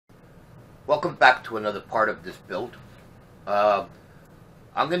Welcome back to another part of this build. I'm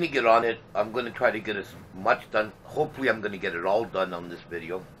going to get on it. I'm going to try to get as much done. Hopefully I'm going to get it all done on this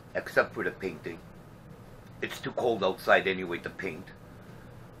video, except for the painting. It's too cold outside anyway to paint.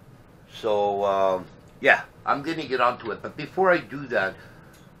 So, yeah, I'm going to get onto it. But before I do that,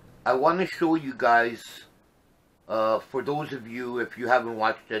 I want to show you guys, for those of you, if you haven't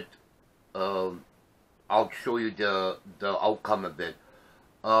watched it, I'll show you the outcome of it.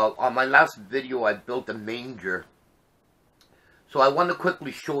 On my last video, I built a manger. So I want to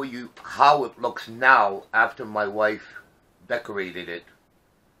quickly show you how it looks now after my wife decorated it.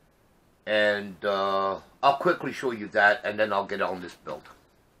 And I'll quickly show you that, and then I'll get on this build.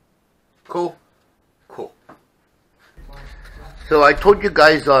 Cool? Cool. So I told you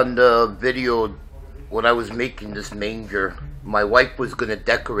guys on the video when I was making this manger, my wife was going to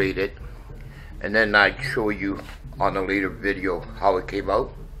decorate it. And then I'd show you on a later video how it came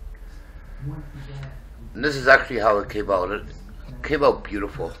out. And this is actually how it came out. It came out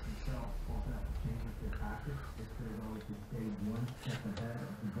beautiful.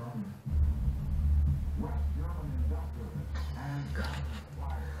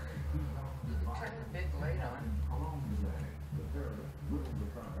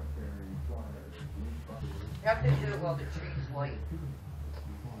 You have to do it while the tree's light.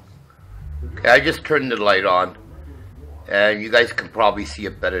 Okay, I just turned the light on, and you guys can probably see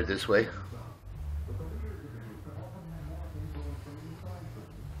it better this way.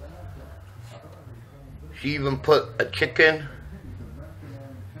 She even put a chicken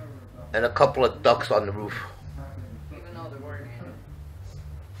and a couple of ducks on the roof. Even though there weren't any.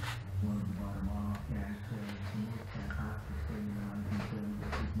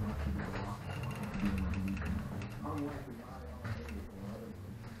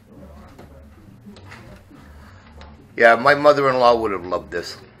 Yeah, my mother-in-law would have loved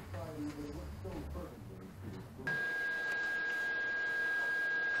this.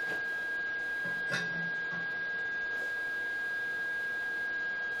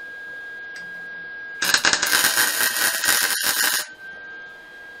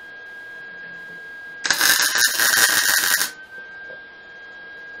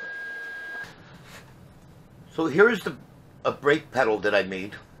 So here's a brake pedal that I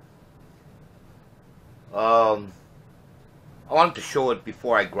made. I wanted to show it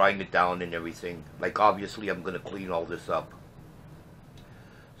before I grind it down and everything. Like, obviously I'm going to clean all this up.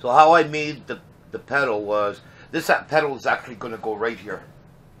 So how I made the pedal was, this pedal is actually going to go right here.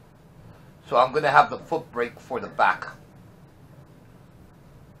 So I'm going to have the foot brake for the back.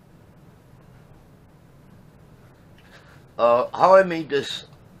 How I made this,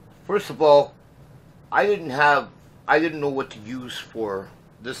 first of all, I didn't know what to use for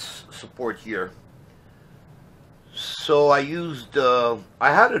this support here. So I used, I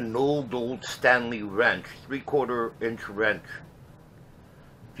had an old Stanley wrench, 3/4 inch wrench.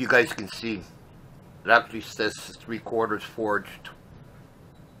 If you guys can see, it actually says 3/4 forged.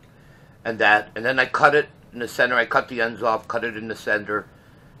 And then I cut it in the center. I cut the ends off, cut it in the center,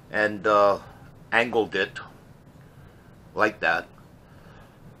 and angled it like that.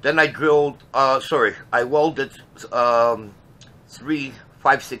 Then I drilled, I welded 3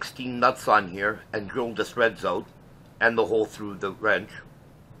 5/16 nuts on here and drilled the threads out and the hole through the wrench.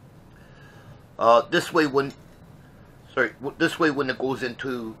 This way when it goes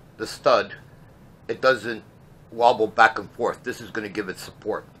into the stud, it doesn't wobble back and forth. This is going to give it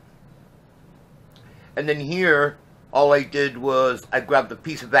support. And then here, all I did was I grabbed a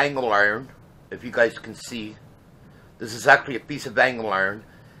piece of angle iron, if you guys can see. This is actually a piece of angle iron,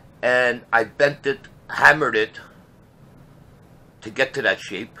 and I bent it, hammered it to get to that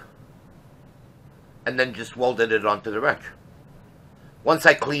shape, and then just welded it onto the wrench. Once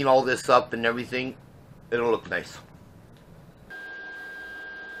I clean all this up and everything, it'll look nice.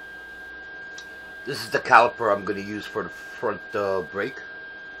 This is the caliper I'm going to use for the front brake.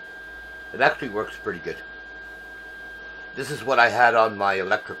 It actually works pretty good. This is what I had on my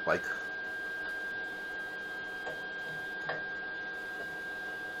electric bike.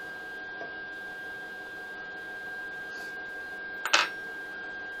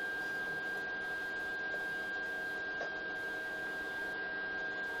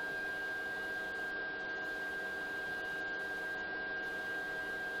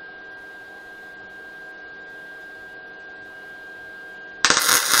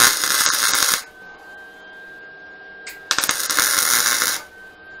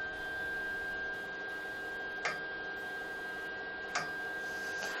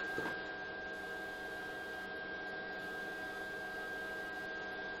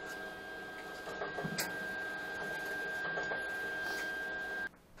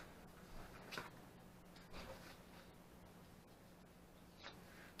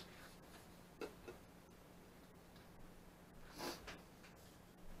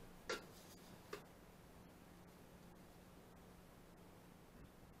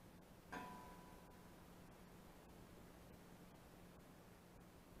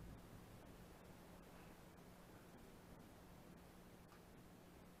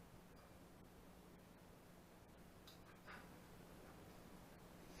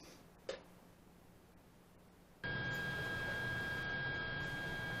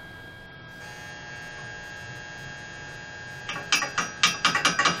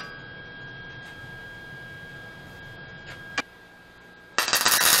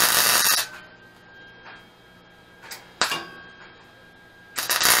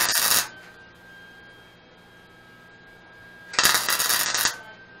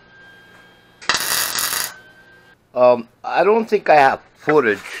 I don't think I have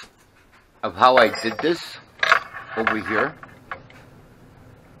footage of how I did this over here.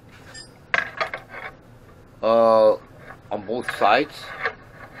 On both sides.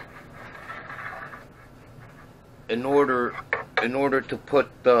 In order to put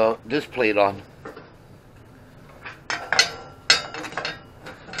this plate on.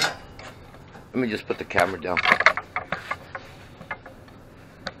 Let me just put the camera down.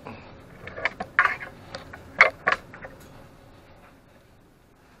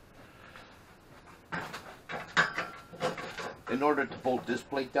 In order to bolt this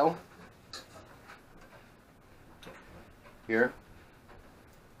plate down, here,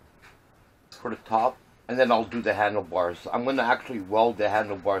 for the top, and then I'll do the handlebars. I'm going to actually weld the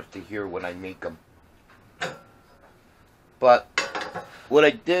handlebars to here when I make them. But what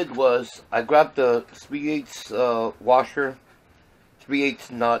I did was I grabbed the 3/8 washer, 3/8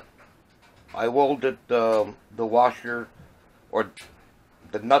 nut. I welded the washer, or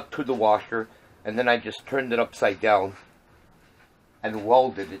the nut to the washer, and then I just turned it upside down and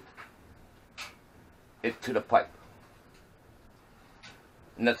welded it to the pipe.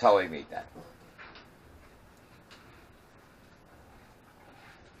 And that's how I made that.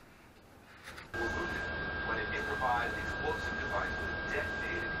 When an improvised explosive device was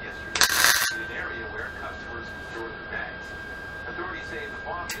detonated yesterday in an area where customers can store their bags. Authorities say the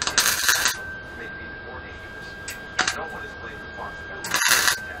bomb to make it even more dangerous. No one has claimed responsibility for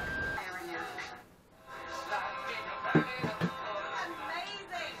the attack.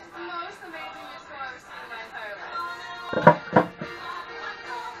 Amazing! The most amazing new store I've seen in my entire life.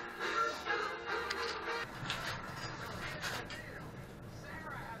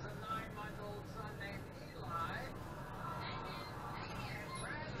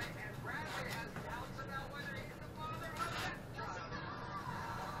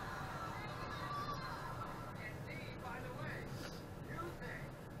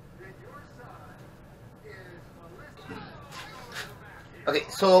 Okay,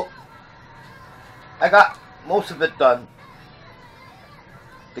 so I got most of it done.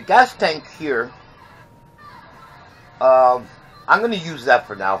 The gas tank here, I'm going to use that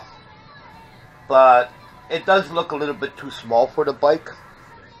for now. But it does look a little bit too small for the bike.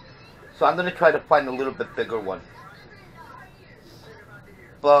 So I'm going to try to find a little bit bigger one.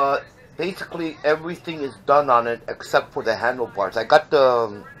 But basically everything is done on it except for the handlebars. I got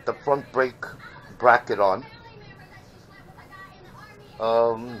the front brake bracket on.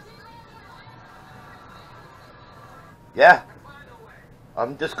 Yeah,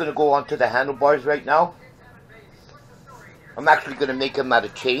 I'm just gonna go on to the handlebars right now. I'm actually gonna make them out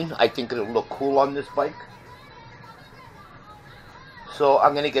of chain. I think it'll look cool on this bike. So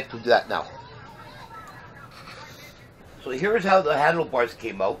I'm gonna get to that now. So here's how the handlebars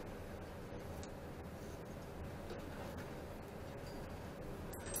came out.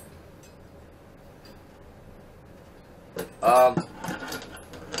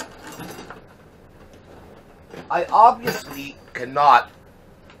 I obviously cannot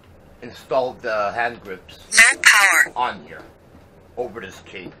install the hand grips on here over this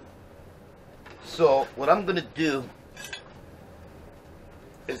chain. So what I'm gonna do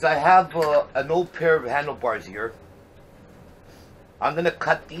is I have an old pair of handlebars here. I'm gonna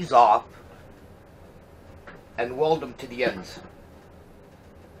cut these off and weld them to the ends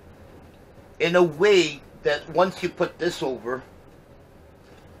in a way that once you put this over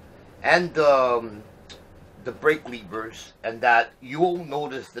and the brake levers and that, you'll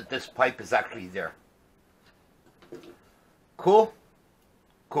notice that this pipe is actually there. Cool?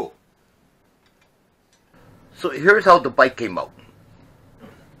 Cool. So here's how the bike came out.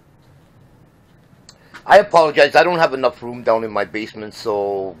 I apologize, I don't have enough room down in my basement,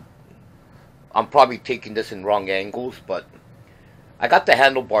 so I'm probably taking this in wrong angles, but I got the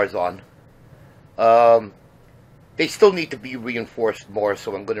handlebars on. They still need to be reinforced more,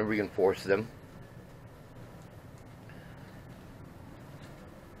 so I'm going to reinforce them.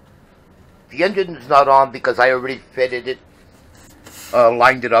 The engine is not on because I already fitted it,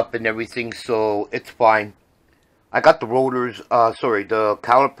 lined it up and everything, so it's fine. I got the rotors, the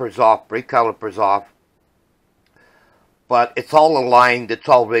calipers off, brake calipers off. But it's all aligned, it's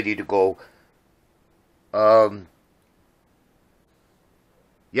all ready to go.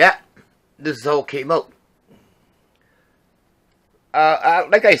 Yeah, this is how it came out.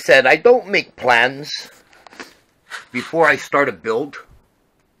 Like I said, I don't make plans before I start a build.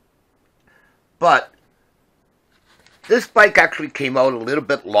 But this bike actually came out a little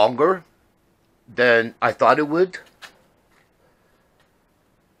bit longer than I thought it would.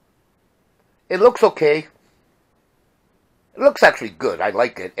 It looks okay. It looks actually good. I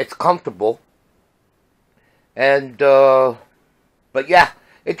like it. It's comfortable. And but yeah,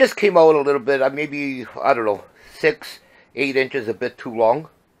 it just came out a little bit. Maybe, I don't know, 6, 8 inches, a bit too long.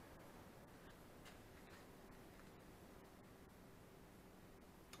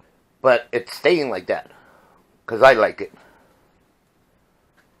 But it's staying like that because I like it.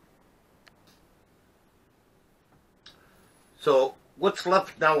 So what's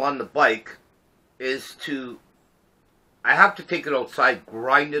left now on the bike is I have to take it outside,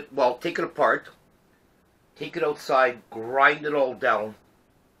 grind it, well, take it apart, take it outside, grind it all down,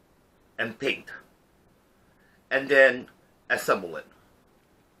 and paint. And then assemble it.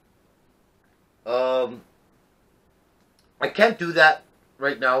 I can't do that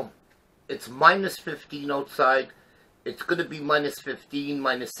right now. It's minus 15 outside. It's going to be minus 15,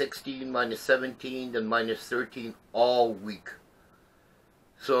 minus 16, minus 17, then minus 13 all week.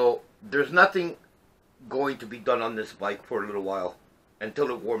 So there's nothing going to be done on this bike for a little while until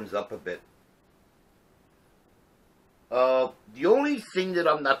it warms up a bit. The only thing that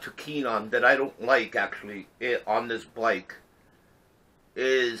I'm not too keen on, that I don't like actually on this bike,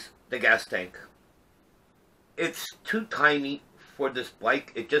 is the gas tank. It's too tiny for this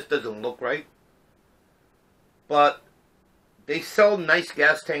bike. It just doesn't look right. But they sell nice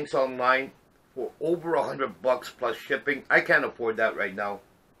gas tanks online for over $100 plus shipping. I can't afford that right now.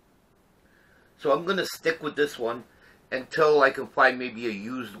 So I'm going to stick with this one until I can find maybe a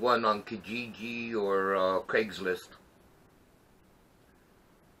used one on Kijiji or Craigslist.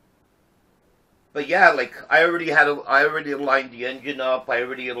 But yeah, like I already aligned the engine up, I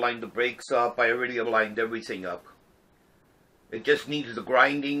already aligned the brakes up, I already aligned everything up. It just needs the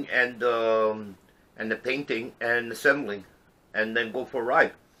grinding and the painting and assembling, and then go for a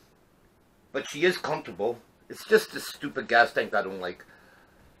ride. But she is comfortable. It's just this stupid gas tank I don't like.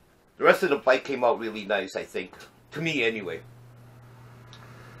 The rest of the bike came out really nice, I think. To me, anyway.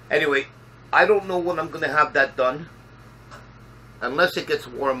 Anyway, I don't know when I'm going to have that done. Unless it gets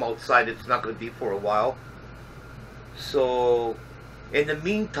warm outside, it's not going to be for a while. So, in the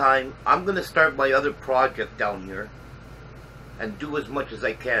meantime, I'm going to start my other project down here. And do as much as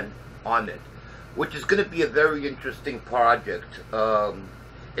I can on it. Which is going to be a very interesting project.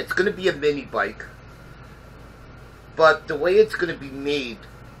 It's going to be a mini bike. But the way it's going to be made,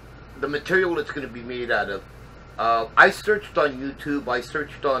 the material it's going to be made out of, I searched on YouTube, I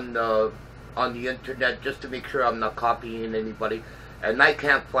searched on the internet just to make sure I'm not copying anybody, and I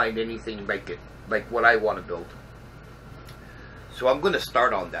can't find anything like it, like what I want to build. So I'm going to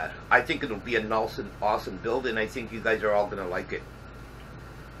start on that. I think it'll be an awesome build, and I think you guys are all going to like it.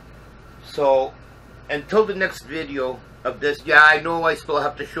 So, until the next video of this, yeah, I know I still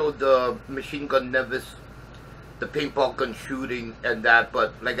have to show the machine gun Nevis, the paintball gun shooting and that,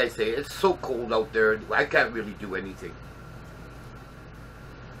 but like I say, it's so cold out there, I can't really do anything.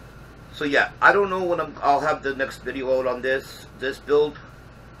 So yeah, I don't know when I'll have the next video out on this build,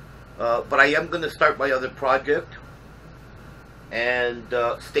 but I am going to start my other project, and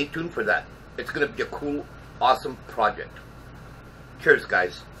stay tuned for that. It's going to be a cool, awesome project. Cheers,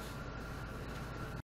 guys.